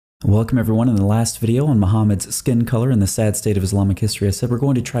Welcome everyone. In the last video on Muhammad's skin color and the sad state of Islamic history, I said we're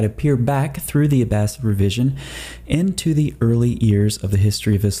going to try to peer back through the Abbasid revision into the early years of the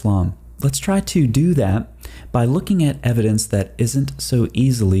history of Islam. Let's try to do that by looking at evidence that isn't so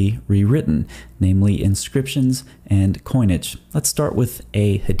easily rewritten, namely inscriptions and coinage. Let's start with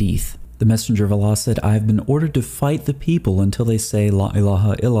a hadith. The Messenger of Allah said, "I have been ordered to fight the people until they say La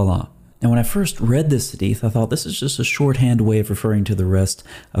ilaha illallah." And when I first read this hadith, I thought this is just a shorthand way of referring to the rest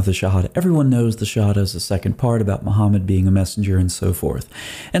of the Syahadat. Everyone knows the Syahadat is the second part about Muhammad being a messenger and so forth.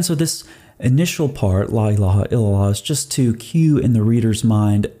 And so this initial part, La ilaha illallah, is just to cue in the reader's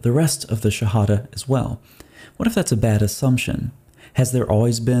mind the rest of the Syahadat as well. What if that's a bad assumption? Has there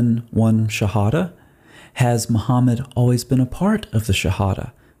always been one Syahadat? Has Muhammad always been a part of the Syahadat?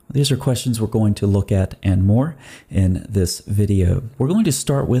 These are questions we're going to look at and more in this video. We're going to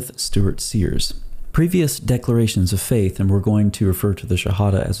start with Stuart Sears. Previous declarations of faith, and we're going to refer to the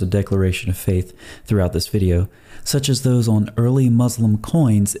Syahadat as a declaration of faith throughout this video, such as those on early Muslim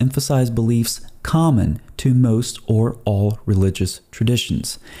coins, emphasize beliefs common to most or all religious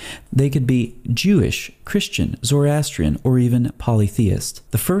traditions. They could be Jewish, Christian, Zoroastrian, or even polytheist.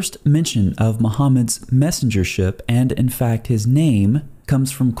 The first mention of Muhammad's messengership, and in fact his name,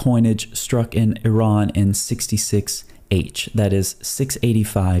 comes from coinage struck in Iran in 66H, that is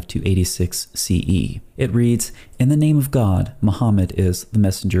 685 to 86 CE. It reads, "In the name of God, Muhammad is the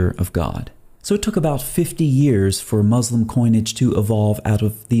messenger of God." So it took about 50 years for Muslim coinage to evolve out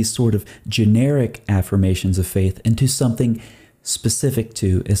of these sort of generic affirmations of faith into something specific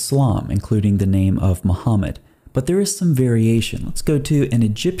to Islam, including the name of Muhammad. But there is some variation. Let's go to an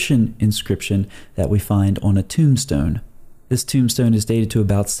Egyptian inscription that we find on a tombstone. This tombstone is dated to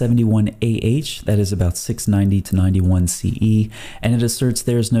about 71 AH, that is about 690 to 91 CE, and it asserts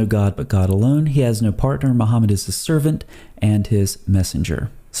there is no God but God alone. He has no partner. Muhammad is his servant and his messenger.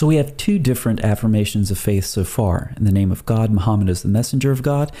 So we have two different affirmations of faith so far. In the name of God, Muhammad is the messenger of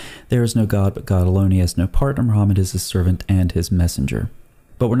God. There is no God but God alone. He has no partner. Muhammad is his servant and his messenger.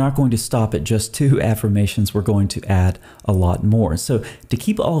 But we're not going to stop at just two affirmations. We're going to add a lot more. So to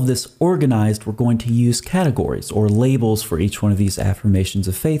keep all of this organized, we're going to use categories or labels for each one of these affirmations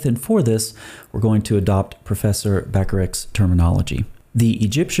of faith. And for this, we're going to adopt Professor Bakarek's terminology. The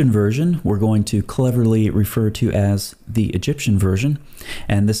Egyptian version, we're going to cleverly refer to as the Egyptian version.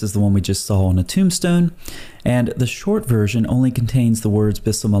 And this is the one we just saw on a tombstone. And the short version only contains the words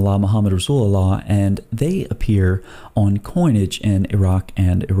Bismillah Muhammad Rasulullah, and they appear on coinage in Iraq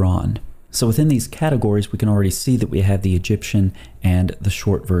and Iran. So within these categories, we can already see that we have the Egyptian and the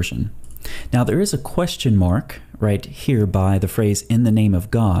short version. Now there is a question mark right here by the phrase "in the name of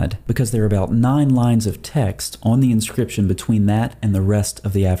God," because there are about 9 lines of text on the inscription between that and the rest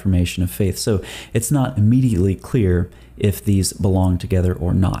of the affirmation of faith. So it's not immediately clear if these belong together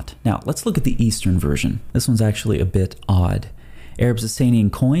or not. Now let's look at the Eastern version. This one's actually a bit odd. Arab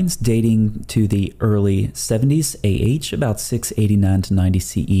Sasanian coins dating to the early 70s AH, about 689 to 90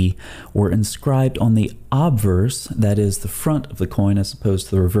 CE, were inscribed on the obverse, that is the front of the coin as opposed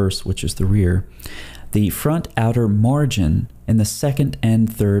to the reverse, which is the rear, the front outer margin in the second and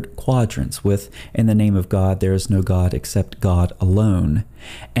third quadrants with "in the name of God, there is no God except God alone."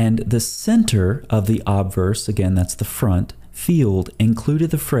 And the center of the obverse, again that's the front, field included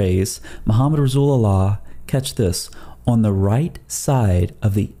the phrase Muhammad Rasulullah, catch this, on the right side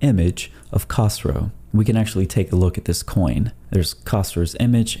of the image of Khosrow. We can actually take a look at this coin. There's Khosrow's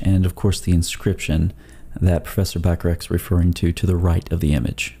image and of course the inscription that Professor Bakarek's referring to the right of the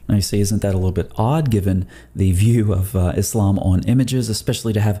image. Now you say, isn't that a little bit odd given the view of Islam on images,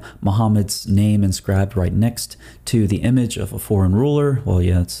 especially to have Muhammad's name inscribed right next to the image of a foreign ruler? Well,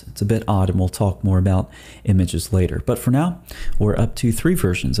 yeah, it's a bit odd, and we'll talk more about images later. But for now, we're up to 3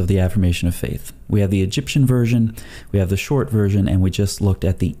 versions of the affirmation of faith. We have the Egyptian version, we have the short version, and we just looked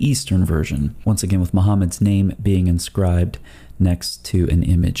at the Eastern version, once again with Muhammad's name being inscribed next to an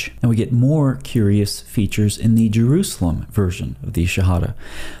image. And we get more curious features in the Jerusalem version of the Syahadat.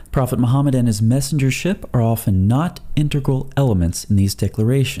 Prophet Muhammad and his messengership are often not integral elements in these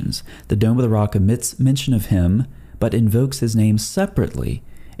declarations. The Dome of the Rock omits mention of him, but invokes his name separately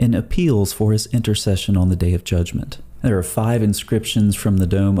in appeals for his intercession on the Day of Judgment. There are 5 inscriptions from the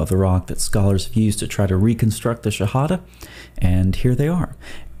Dome of the Rock that scholars have used to try to reconstruct the Syahadat, and here they are.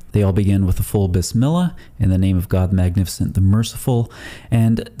 They all begin with a full Bismillah, in the name of God the Magnificent, the Merciful,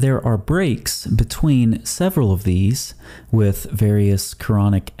 and there are breaks between several of these with various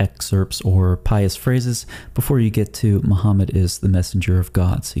Quranic excerpts or pious phrases before you get to Muhammad is the messenger of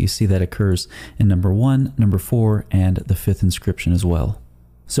God. So you see that occurs in number 1, number 4, and the 5th inscription as well.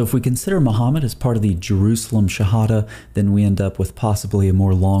 So if we consider Muhammad as part of the Jerusalem Syahadat, then we end up with possibly a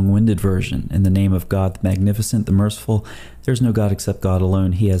more long-winded version. In the name of God, the Magnificent, the Merciful, there's no God except God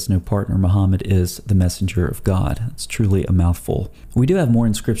alone. He has no partner. Muhammad is the messenger of God. It's truly a mouthful. We do have more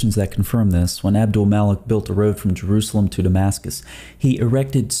inscriptions that confirm this. When Abdul Malik built a road from Jerusalem to Damascus, he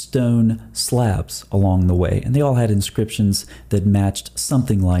erected stone slabs along the way, and they all had inscriptions that matched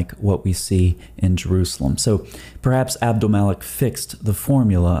something like what we see in Jerusalem. So perhaps Abdul Malik fixed the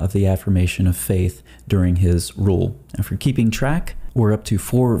formula of the affirmation of faith during his rule. And for keeping track, we're up to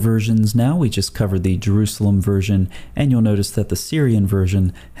 4 versions now. We just covered the Jerusalem version, and you'll notice that the Syrian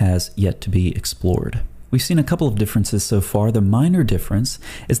version has yet to be explored. We've seen a couple of differences so far. The minor difference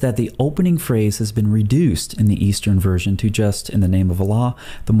is that the opening phrase has been reduced in the Eastern version to just "in the name of Allah."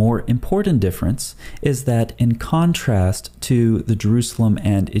 The more important difference is that in contrast to the Jerusalem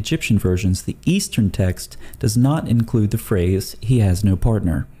and Egyptian versions, the Eastern text does not include the phrase "he has no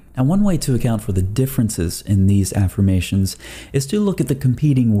partner." Now, one way to account for the differences in these affirmations is to look at the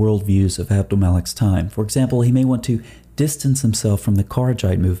competing worldviews of Abdul Malik's time. For example, he may want to distance himself from the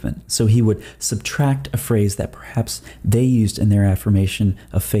Kharijite movement, so he would subtract a phrase that perhaps they used in their affirmation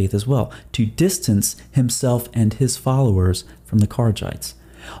of faith as well, to distance himself and his followers from the Kharijites.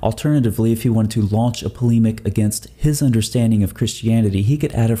 Alternatively, if he wanted to launch a polemic against his understanding of Christianity, he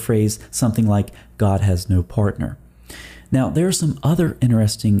could add a phrase something like "God has no partner." Now, there are some other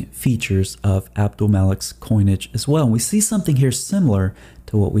interesting features of Abdul Malik's coinage as well. We see something here similar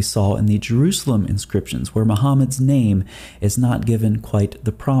to what we saw in the Jerusalem inscriptions, where Muhammad's name is not given quite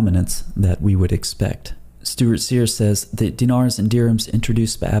the prominence that we would expect. Stuart Sear says the dinars and dirhams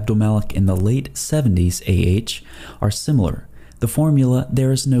introduced by Abdul Malik in the late 70s AH are similar. The formula,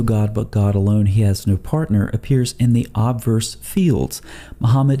 "there is no God but God alone, he has no partner," appears in the obverse fields.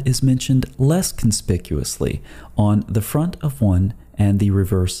 Muhammad is mentioned less conspicuously on the front of one and the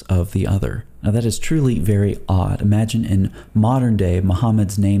reverse of the other. Now that is truly very odd. Imagine in modern day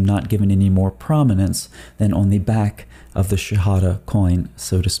Muhammad's name not given any more prominence than on the back of the Syahadat coin,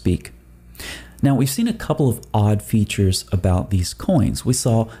 so to speak. Now, we've seen a couple of odd features about these coins. We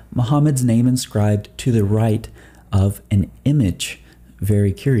saw Muhammad's name inscribed to the right of an image.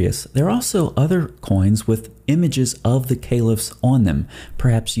 Very curious. There are also other coins with images of the caliphs on them.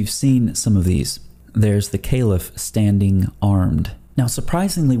 Perhaps you've seen some of these. There's the caliph standing armed. Now,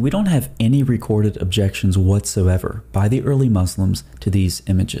 surprisingly, we don't have any recorded objections whatsoever by the early Muslims to these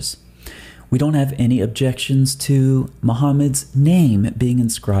images. We don't have any objections to Muhammad's name being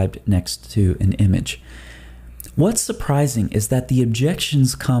inscribed next to an image. What's surprising is that the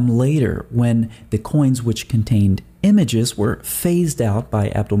objections come later, when the coins which contained images were phased out by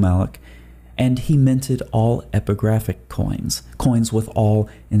Abdul Malik, and he minted all epigraphic coins, coins with all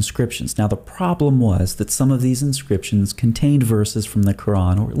inscriptions. Now, the problem was that some of these inscriptions contained verses from the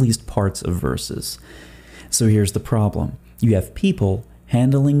Quran, or at least parts of verses. So here's the problem. You have people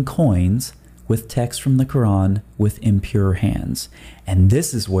handling coins with text from the Quran with impure hands. And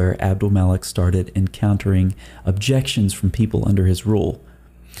this is where Abdul Malik started encountering objections from people under his rule.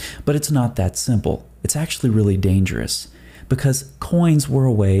 But it's not that simple. It's actually really dangerous, because coins were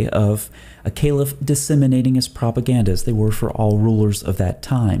a way of a caliph disseminating his propaganda, as they were for all rulers of that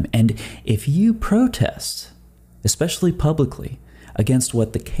time. And if you protest, especially publicly, against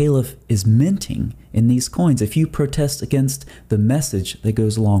what the caliph is minting in these coins, if you protest against the message that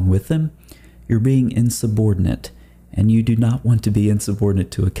goes along with them, you're being insubordinate, and you do not want to be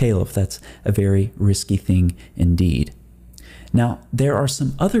insubordinate to a caliph. That's a very risky thing indeed. Now, there are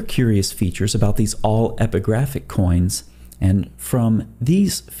some other curious features about these all epigraphic coins, and from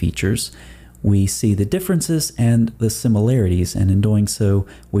these features, we see the differences and the similarities, and in doing so,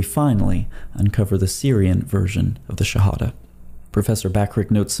 we finally uncover the Syrian version of the Syahadat. Professor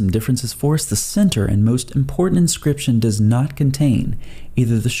Bakrick notes some differences for us. The center and most important inscription does not contain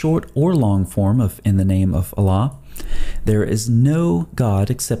either the short or long form of "in the name of Allah." There is no God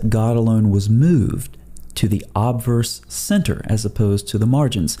except God alone was moved to the obverse center as opposed to the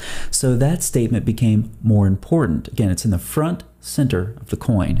margins. So that statement became more important. Again, it's in the front center of the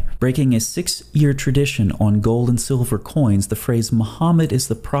coin. Breaking a 6-year tradition on gold and silver coins, the phrase "Muhammad is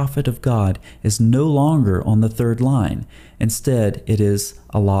the prophet of God" is no longer on the third line. Instead, it is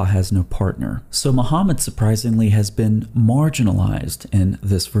 "Allah has no partner." So Muhammad, surprisingly, has been marginalized in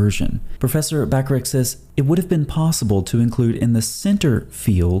this version. Professor Bakrick says it would have been possible to include in the center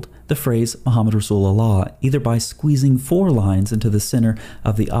field the phrase "Muhammad Rasulullah," either by squeezing 4 lines into the center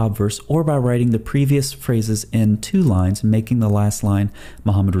of the obverse, or by writing the previous phrases in 2 lines and making the last line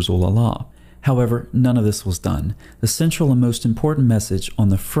 "Muhammad Rasulullah." However, none of this was done. The central and most important message on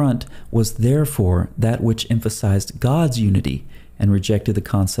the front was therefore that which emphasized God's unity and rejected the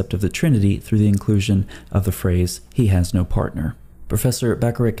concept of the Trinity through the inclusion of the phrase, "he has no partner." Professor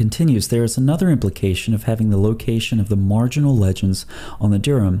Bacharach continues, there is another implication of having the location of the marginal legends on the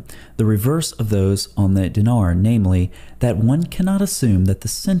dirham, the reverse of those on the dinar, namely, that one cannot assume that the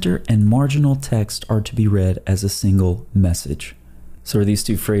center and marginal text are to be read as a single message. So are these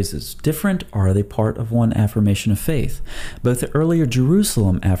two phrases different, or are they part of one affirmation of faith? Both the earlier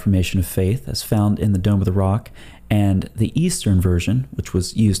Jerusalem affirmation of faith, as found in the Dome of the Rock, and the Eastern version, which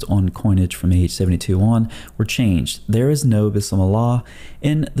was used on coinage from age 72 on, were changed. There is no Bismillah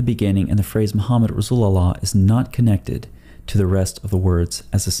in the beginning, and the phrase Muhammad Rasulullah is not connected to the rest of the words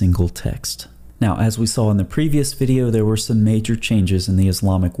as a single text. Now, as we saw in the previous video, there were some major changes in the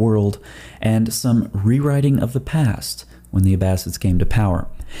Islamic world and some rewriting of the past when the Abbasids came to power.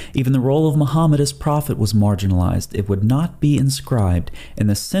 Even the role of Muhammad as prophet was marginalized. It would not be inscribed in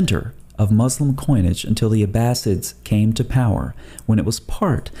the center of Muslim coinage until the Abbasids came to power, when it was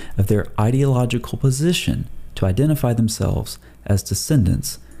part of their ideological position to identify themselves as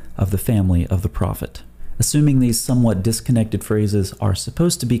descendants of the family of the Prophet. Assuming these somewhat disconnected phrases are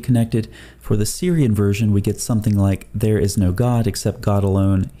supposed to be connected, for the Syrian version we get something like, "There is no God except God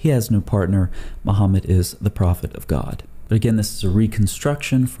alone, he has no partner, Muhammad is the prophet of God." But again, this is a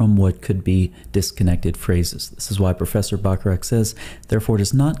reconstruction from what could be disconnected phrases. This is why Professor Bacharach says, therefore it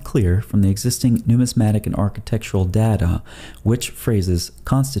is not clear from the existing numismatic and architectural data which phrases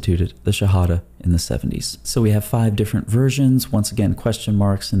constituted the Syahadat in the 70s. So we have 5 different versions, once again question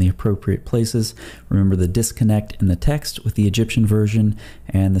marks in the appropriate places. Remember the disconnect in the text with the Egyptian version,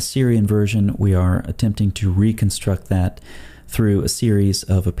 and the Syrian version, we are attempting to reconstruct that through a series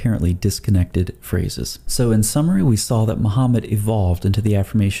of apparently disconnected phrases. So in summary, we saw that Muhammad evolved into the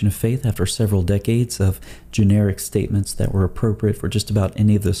affirmation of faith after several decades of generic statements that were appropriate for just about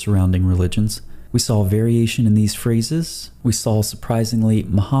any of the surrounding religions. We saw variation in these phrases. We saw, surprisingly,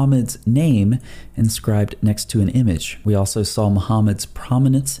 Muhammad's name inscribed next to an image. We also saw Muhammad's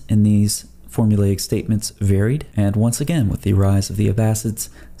prominence in these formulaic statements varied. And once again, with the rise of the Abbasids,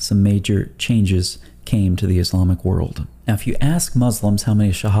 some major changes came to the Islamic world. Now, if you ask Muslims how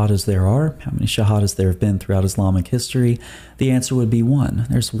many Shahadas there are, how many Shahadas there have been throughout Islamic history, the answer would be one.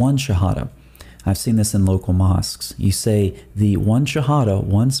 There's one Shahada. I've seen this in local mosques. You say the one Shahada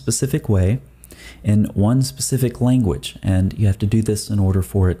one specific way in one specific language, and you have to do this in order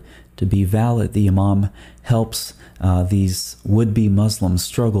for it to be valid. The Imam helps these would-be Muslims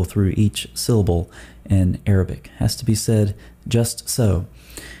struggle through each syllable in Arabic. It has to be said just so.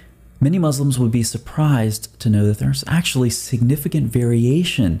 Many Muslims would be surprised to know that there's actually significant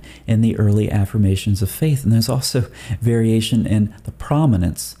variation in the early affirmations of faith, and there's also variation in the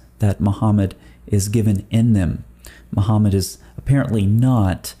prominence that Muhammad is given in them. Muhammad is apparently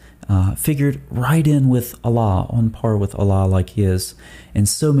not figured right in with Allah, on par with Allah like he is in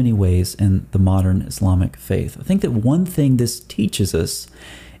so many ways in the modern Islamic faith. I think that one thing this teaches us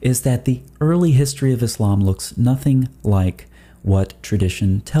is that the early history of Islam looks nothing like what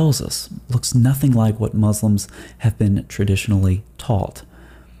tradition tells us, looks nothing like what Muslims have been traditionally taught.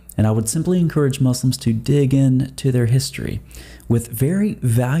 And I would simply encourage Muslims to dig into their history with very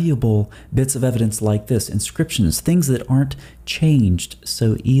valuable bits of evidence like this, inscriptions, things that aren't changed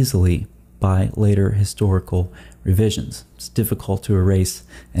so easily by later historical revisions. It's difficult to erase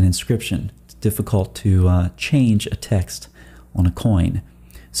an inscription. It's difficult to change a text on a coin.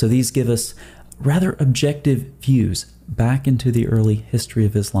 So these give us rather objective views back into the early history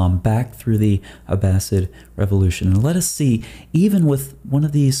of Islam, back through the Abbasid revolution. And let us see, even with one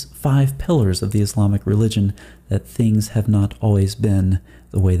of these 5 pillars of the Islamic religion, that things have not always been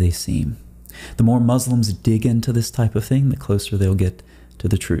the way they seem. The more Muslims dig into this type of thing, the closer they'll get to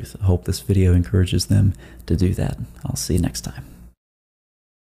the truth. I hope this video encourages them to do that. I'll see you next time.